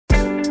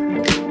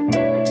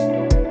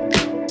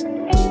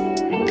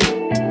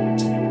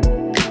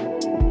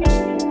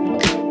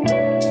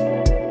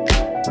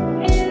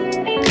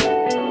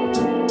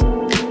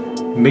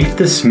Meet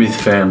the Smith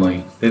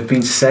family. They've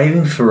been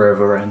saving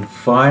forever and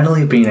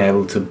finally been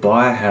able to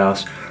buy a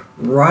house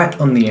right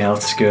on the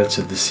outskirts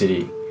of the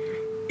city.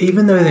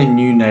 Even though their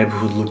new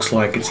neighbourhood looks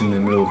like it's in the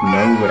middle of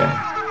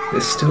nowhere,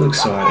 they're still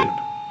excited.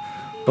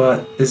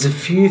 But there's a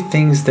few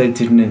things they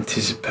didn't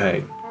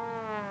anticipate.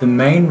 The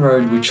main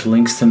road which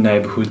links the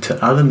neighbourhood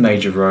to other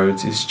major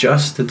roads is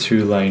just a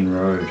 2-lane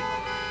road,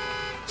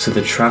 so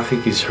the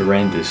traffic is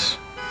horrendous.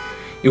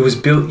 It was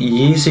built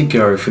years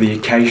ago for the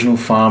occasional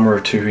farmer or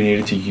two who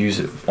needed to use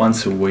it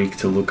once a week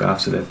to look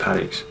after their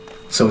paddocks,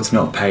 so it's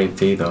not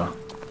paved either.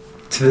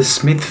 To the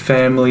Smith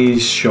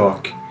family's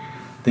shock,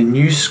 the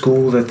new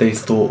school that they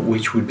thought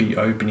which would be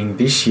opening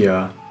this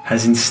year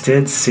has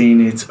instead seen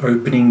its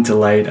opening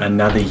delayed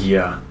another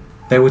year.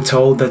 They were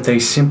told that they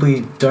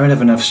simply don't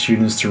have enough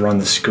students to run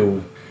the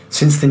school.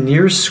 Since the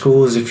nearest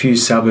school is a few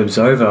suburbs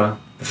over,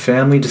 the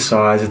family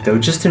decides that they'll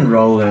just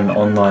enroll in an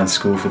online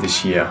school for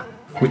this year,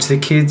 which the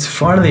kids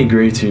finally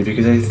agree to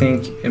because they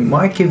think it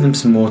might give them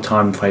some more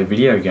time to play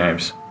video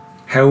games.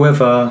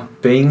 However,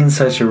 being in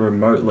such a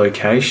remote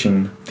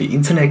location, the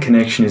internet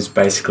connection is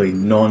basically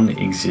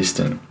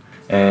non-existent,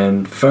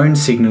 and phone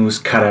signals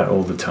cut out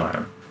all the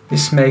time.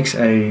 This makes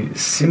a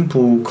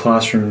simple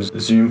classroom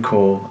Zoom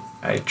call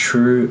a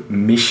true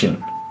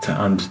mission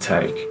to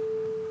undertake.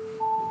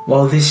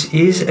 While this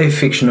is a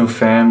fictional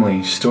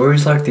family,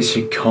 stories like this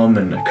are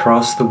common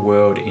across the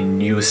world in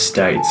newer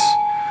states,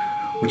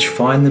 which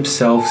find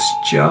themselves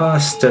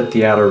just at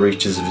the outer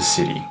reaches of a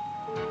city.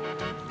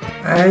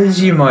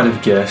 As you might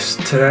have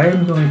guessed, today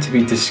I'm going to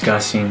be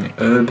discussing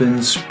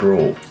urban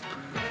sprawl.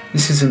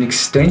 This is an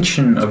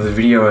extension of the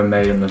video I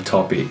made on the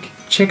topic.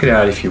 Check it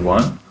out if you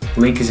want.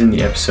 Link is in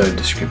the episode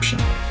description.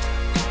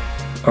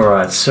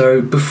 Alright,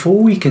 so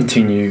before we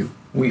continue,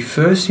 we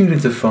first need to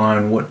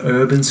define what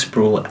urban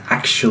sprawl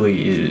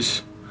actually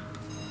is.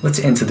 Let's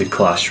enter the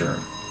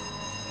classroom.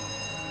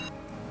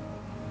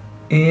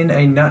 In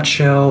a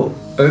nutshell,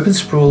 urban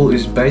sprawl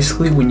is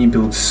basically when you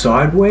build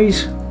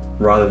sideways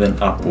rather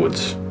than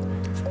upwards.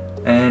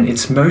 And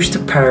it's most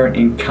apparent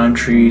in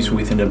countries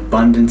with an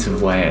abundance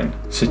of land,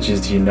 such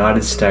as the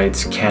United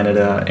States,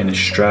 Canada, and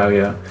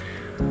Australia.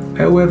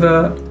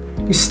 However,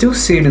 you still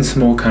see it in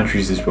small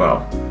countries as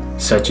well,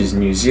 such as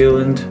New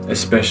Zealand,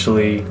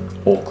 especially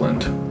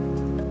Auckland.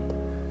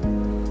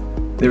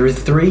 There are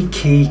 3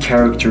 key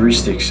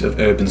characteristics of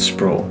urban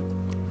sprawl.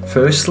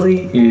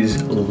 Firstly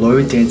is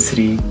low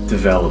density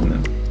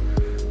development.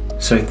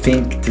 So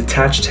think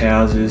detached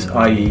houses,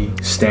 i.e.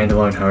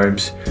 standalone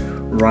homes,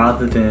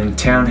 rather than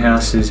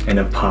townhouses and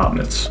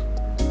apartments.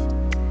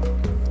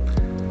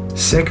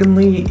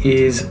 Secondly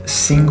is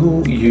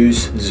single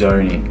use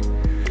zoning.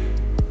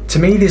 To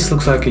me, this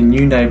looks like a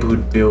new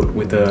neighbourhood built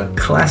with a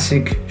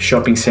classic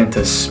shopping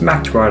centre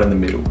smacked right in the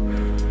middle,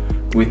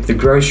 with the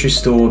grocery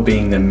store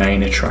being the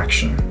main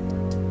attraction.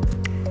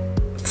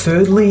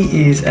 Thirdly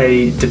is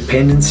a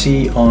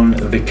dependency on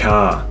the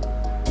car.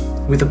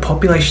 With a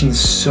population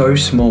so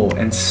small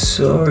and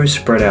so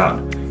spread out,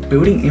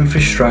 building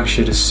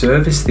infrastructure to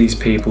service these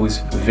people is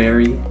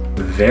very,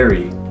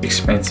 very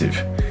expensive.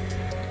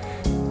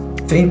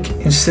 Think,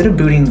 instead of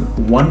building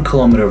 1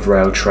 kilometre of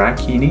rail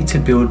track, you need to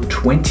build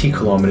 20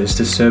 kilometres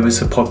to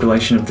service a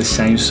population of the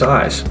same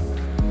size.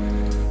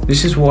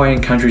 This is why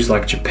in countries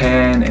like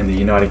Japan and the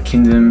United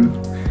Kingdom,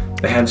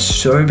 they have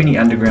so many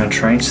underground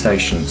train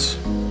stations,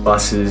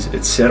 buses,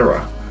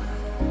 etc.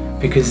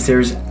 Because there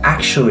is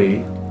actually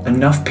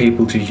enough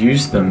people to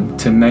use them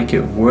to make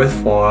it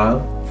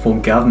worthwhile for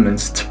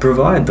governments to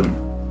provide them.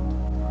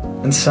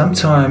 And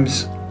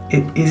sometimes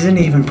it isn't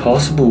even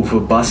possible for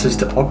buses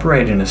to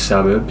operate in a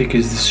suburb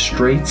because the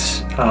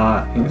streets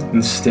are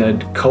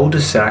instead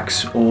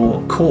cul-de-sacs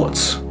or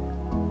courts.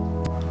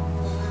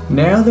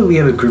 Now that we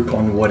have a grip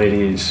on what it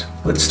is,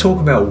 let's talk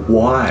about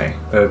why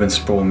urban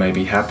sprawl may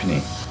be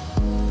happening.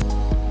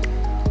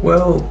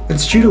 Well,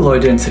 it's due to low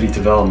density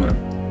development.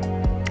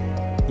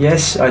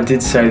 Yes, I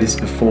did say this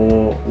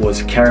before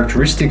was a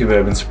characteristic of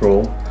urban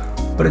sprawl,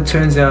 but it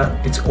turns out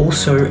it's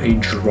also a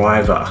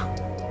driver.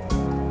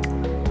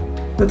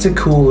 That's a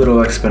cool little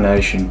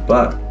explanation,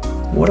 but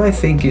what I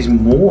think is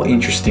more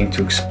interesting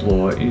to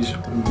explore is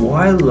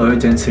why low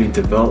density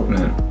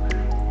development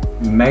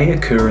may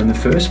occur in the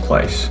first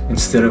place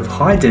instead of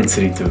high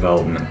density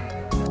development.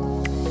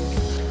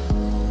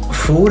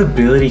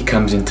 Affordability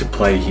comes into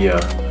play here,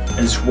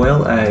 as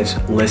well as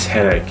less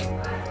headache.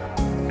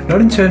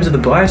 Not in terms of the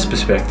buyer's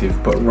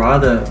perspective, but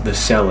rather the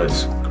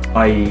sellers,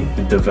 i.e.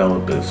 the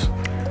developers.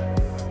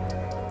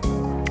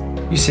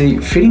 You see,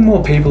 fitting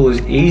more people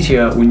is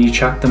easier when you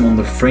chuck them on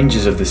the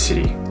fringes of the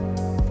city.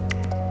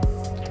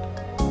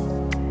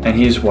 And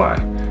here's why.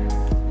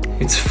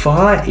 It's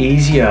far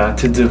easier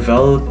to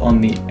develop on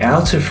the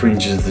outer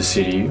fringes of the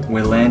city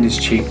where land is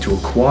cheap to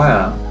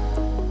acquire,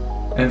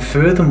 and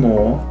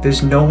furthermore,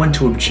 there's no one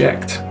to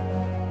object.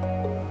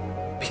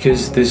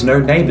 Because there's no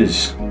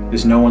neighbours,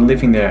 there's no one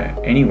living there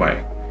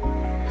anyway.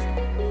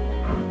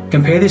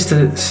 Compare this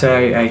to,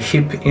 say, a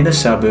hip inner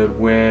suburb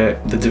where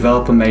the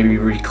developer may be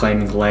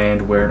reclaiming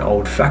land where an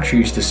old factory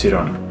used to sit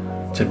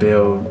on to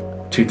build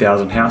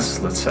 2,000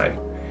 houses, let's say.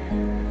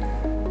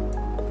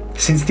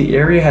 Since the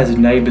area has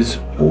neighbours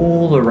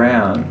all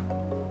around,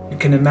 you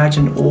can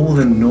imagine all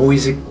the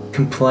noisy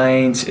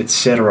complaints,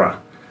 etc.,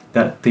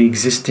 that the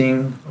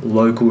existing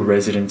local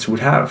residents would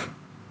have.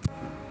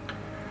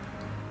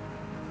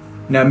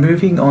 Now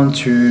moving on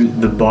to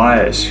the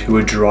buyers who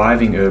are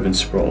driving urban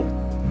sprawl.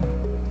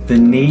 The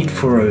need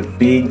for a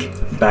big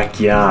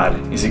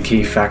backyard is a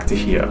key factor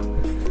here.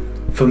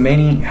 For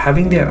many,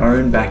 having their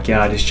own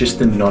backyard is just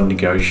a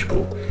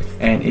non-negotiable,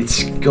 and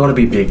it's gotta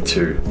be big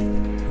too.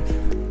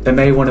 They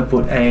may want to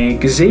put a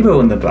gazebo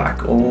in the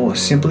back, or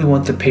simply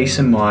want the peace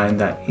of mind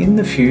that in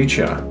the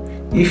future,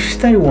 if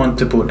they want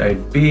to put a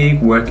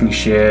big working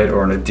shed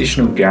or an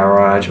additional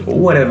garage or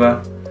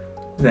whatever,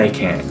 they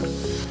can.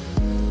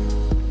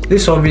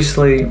 This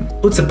obviously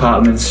puts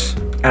apartments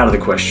out of the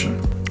question.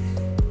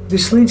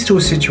 This leads to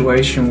a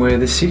situation where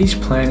the city's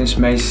planners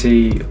may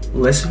see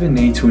less of a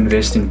need to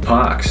invest in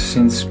parks,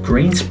 since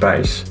green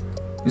space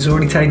is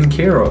already taken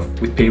care of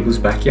with people's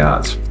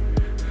backyards.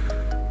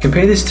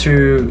 Compare this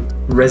to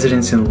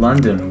residents in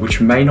London,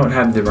 which may not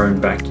have their own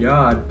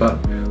backyard, but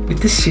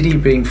with the city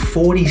being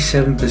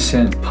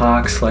 47%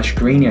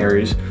 park/green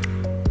areas,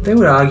 they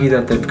would argue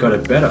that they've got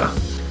it better.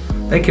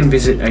 They can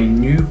visit a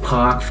new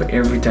park for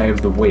every day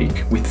of the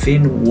week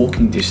within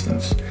walking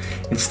distance,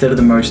 instead of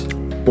the most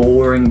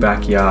boring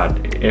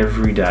backyard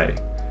every day,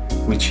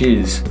 which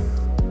is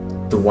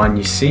the one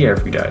you see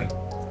every day,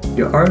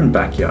 your own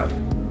backyard.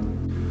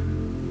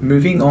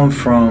 Moving on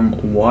from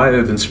why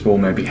urban sprawl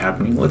may be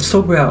happening, let's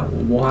talk about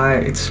why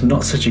it's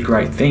not such a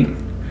great thing.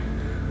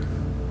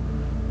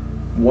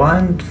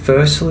 One,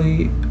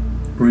 firstly,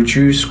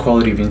 reduced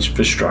quality of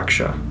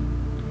infrastructure.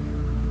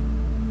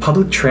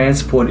 Public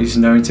transport is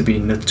known to be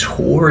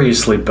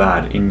notoriously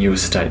bad in new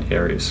estate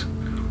areas,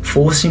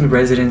 forcing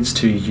residents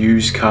to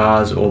use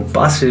cars or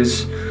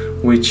buses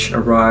which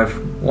arrive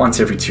once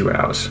every 2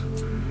 hours.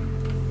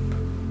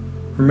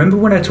 Remember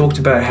when I talked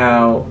about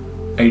how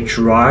a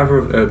driver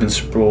of urban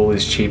sprawl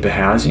is cheaper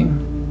housing?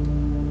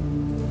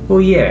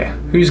 Well, yeah,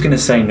 who's going to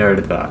say no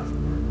to that?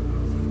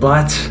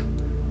 But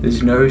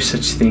there's no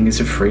such thing as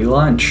a free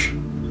lunch.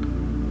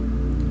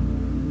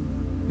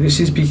 This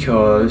is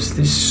because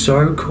this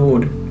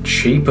so-called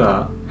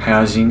cheaper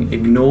housing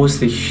ignores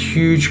the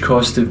huge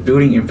cost of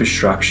building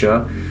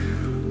infrastructure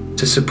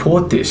to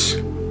support this.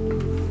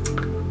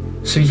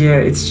 So yeah,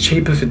 it's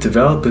cheaper for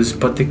developers,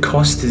 but the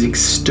cost is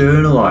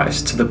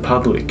externalized to the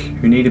public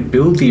who need to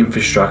build the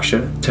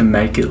infrastructure to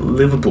make it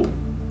livable.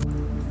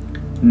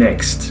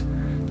 Next,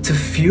 to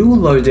fuel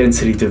low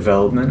density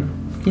development,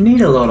 you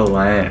need a lot of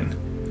land.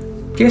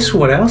 Guess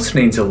what else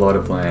needs a lot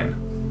of land?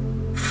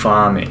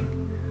 Farming.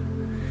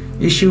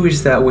 Issue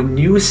is that when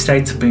new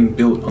estates are being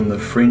built on the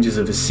fringes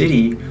of a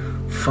city,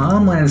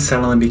 farmland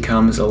suddenly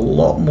becomes a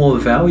lot more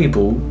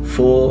valuable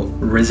for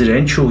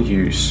residential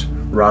use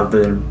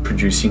rather than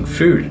producing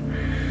food.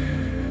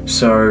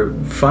 So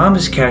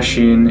farmers cash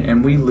in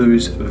and we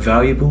lose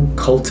valuable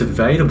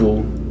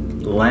cultivatable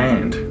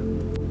land.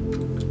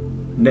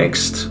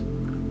 Next,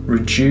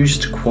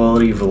 reduced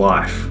quality of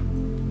life.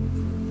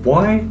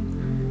 Why?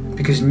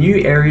 Because new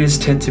areas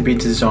tend to be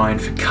designed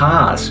for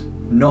cars,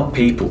 not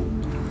people.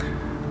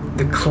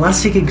 The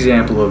classic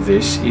example of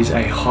this is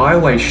a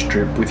highway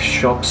strip with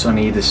shops on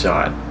either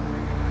side.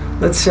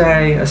 Let's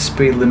say a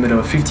speed limit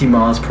of 50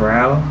 miles per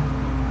hour,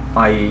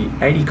 i.e.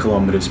 80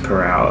 kilometers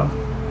per hour.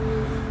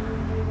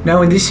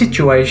 Now in this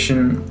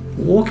situation,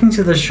 walking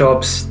to the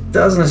shops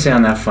doesn't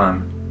sound that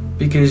fun,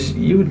 because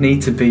you would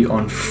need to be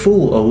on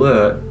full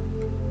alert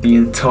the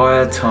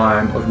entire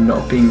time of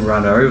not being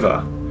run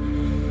over.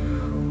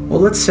 Well,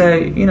 let's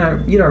say, you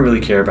don't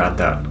really care about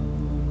that.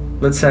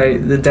 Let's say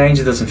the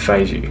danger doesn't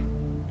faze you.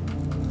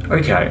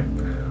 Okay,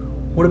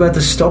 what about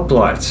the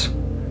stoplights?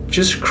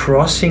 Just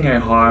crossing a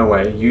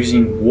highway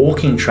using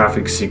walking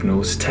traffic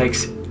signals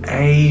takes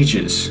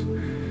ages,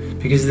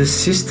 because the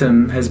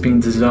system has been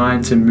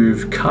designed to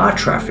move car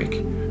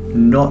traffic,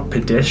 not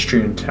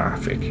pedestrian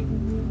traffic.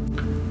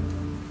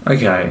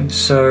 Okay,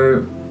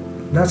 so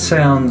that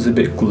sounds a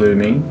bit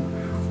gloomy.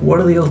 What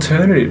are the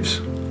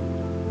alternatives?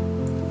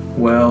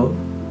 Well,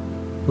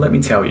 let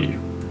me tell you.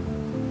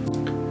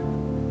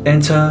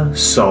 Enter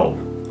Seoul,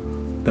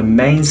 the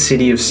main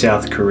city of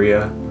South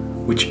Korea,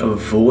 which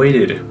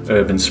avoided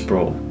urban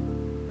sprawl.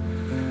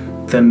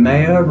 The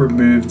mayor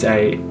removed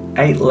a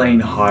 8-lane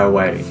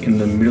highway in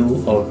the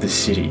middle of the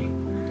city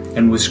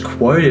and was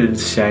quoted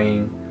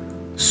saying,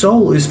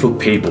 "Seoul is for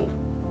people,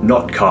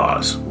 not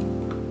cars."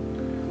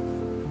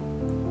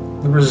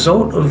 The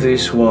result of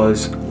this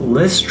was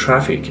less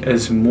traffic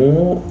as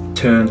more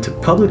turned to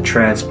public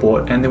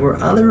transport, and there were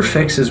other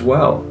effects as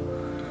well,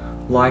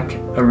 like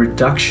a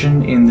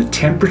reduction in the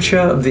temperature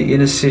of the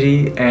inner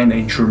city and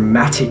a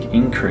dramatic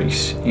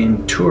increase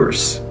in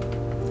tourists.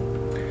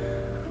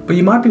 But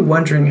you might be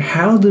wondering,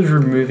 how does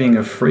removing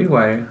a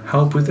freeway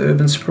help with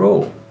urban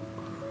sprawl?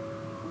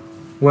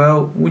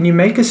 Well, when you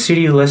make a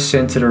city less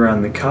centered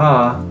around the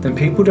car, then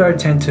people don't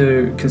tend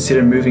to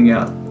consider moving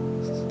out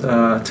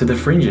to the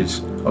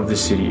fringes of the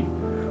city,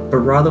 but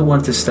rather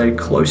want to stay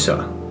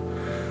closer.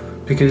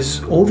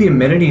 because all the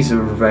amenities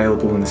are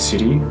available in the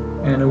city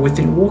and are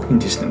within walking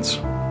distance.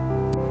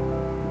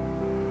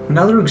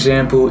 Another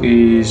example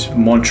is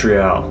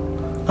Montreal.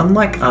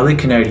 Unlike other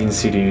Canadian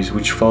cities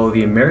which follow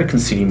the American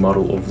city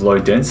model of low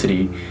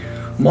density,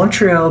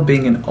 Montreal,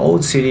 being an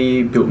old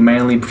city built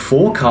mainly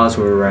before cars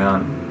were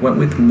around, went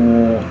with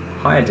more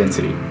higher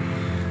density.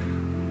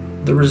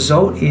 The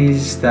result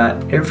is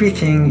that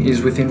everything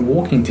is within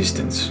walking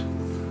distance.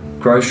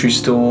 Grocery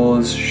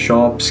stores,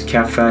 shops,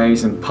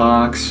 cafes and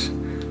parks.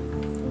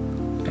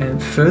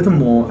 And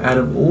furthermore, out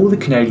of all the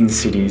Canadian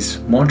cities,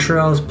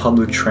 Montreal's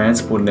public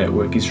transport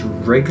network is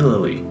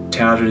regularly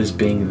touted as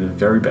being the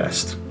very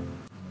best.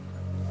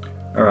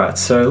 Alright,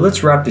 so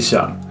let's wrap this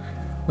up.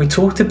 We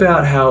talked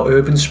about how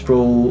urban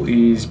sprawl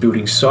is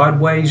building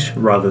sideways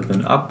rather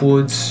than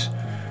upwards,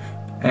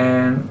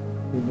 and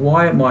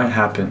why it might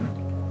happen.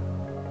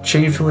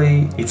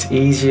 Chiefly, it's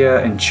easier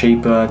and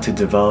cheaper to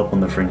develop on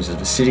the fringes of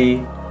a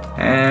city,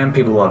 and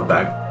people love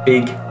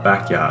big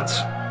backyards.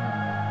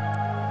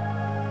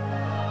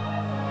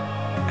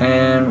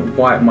 And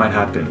why it might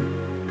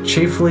happen.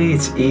 Chiefly,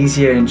 it's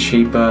easier and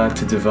cheaper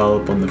to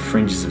develop on the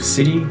fringes of a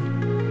city,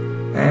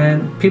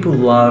 and people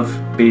love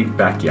big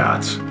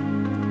backyards.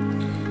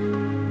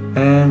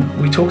 And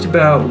we talked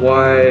about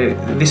why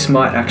this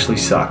might actually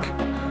suck.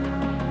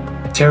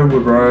 Terrible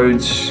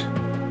roads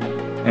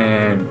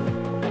and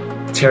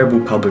terrible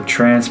public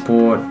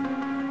transport,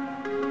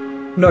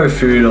 no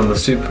food on the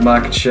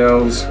supermarket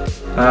shelves,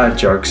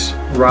 jokes.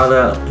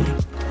 Rather,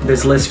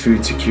 there's less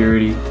food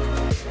security,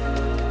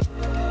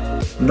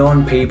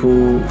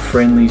 non-people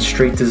friendly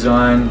street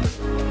design,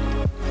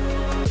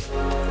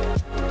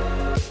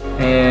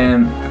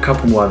 and a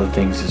couple more other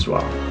things as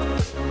well.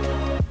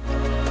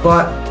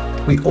 But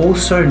we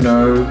also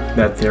know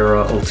that there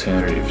are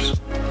alternatives.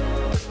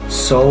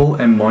 Seoul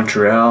and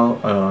Montreal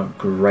are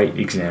great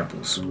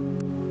examples.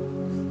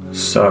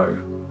 So,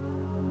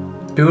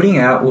 building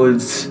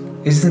outwards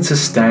isn't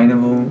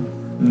sustainable,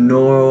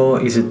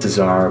 nor is it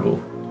desirable.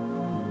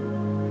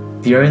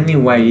 The only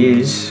way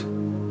is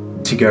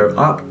to go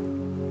up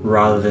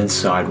rather than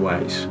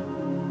sideways.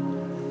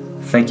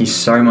 Thank you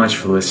so much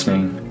for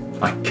listening.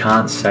 I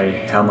can't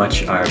say how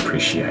much I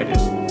appreciate it.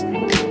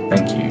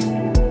 Thank you.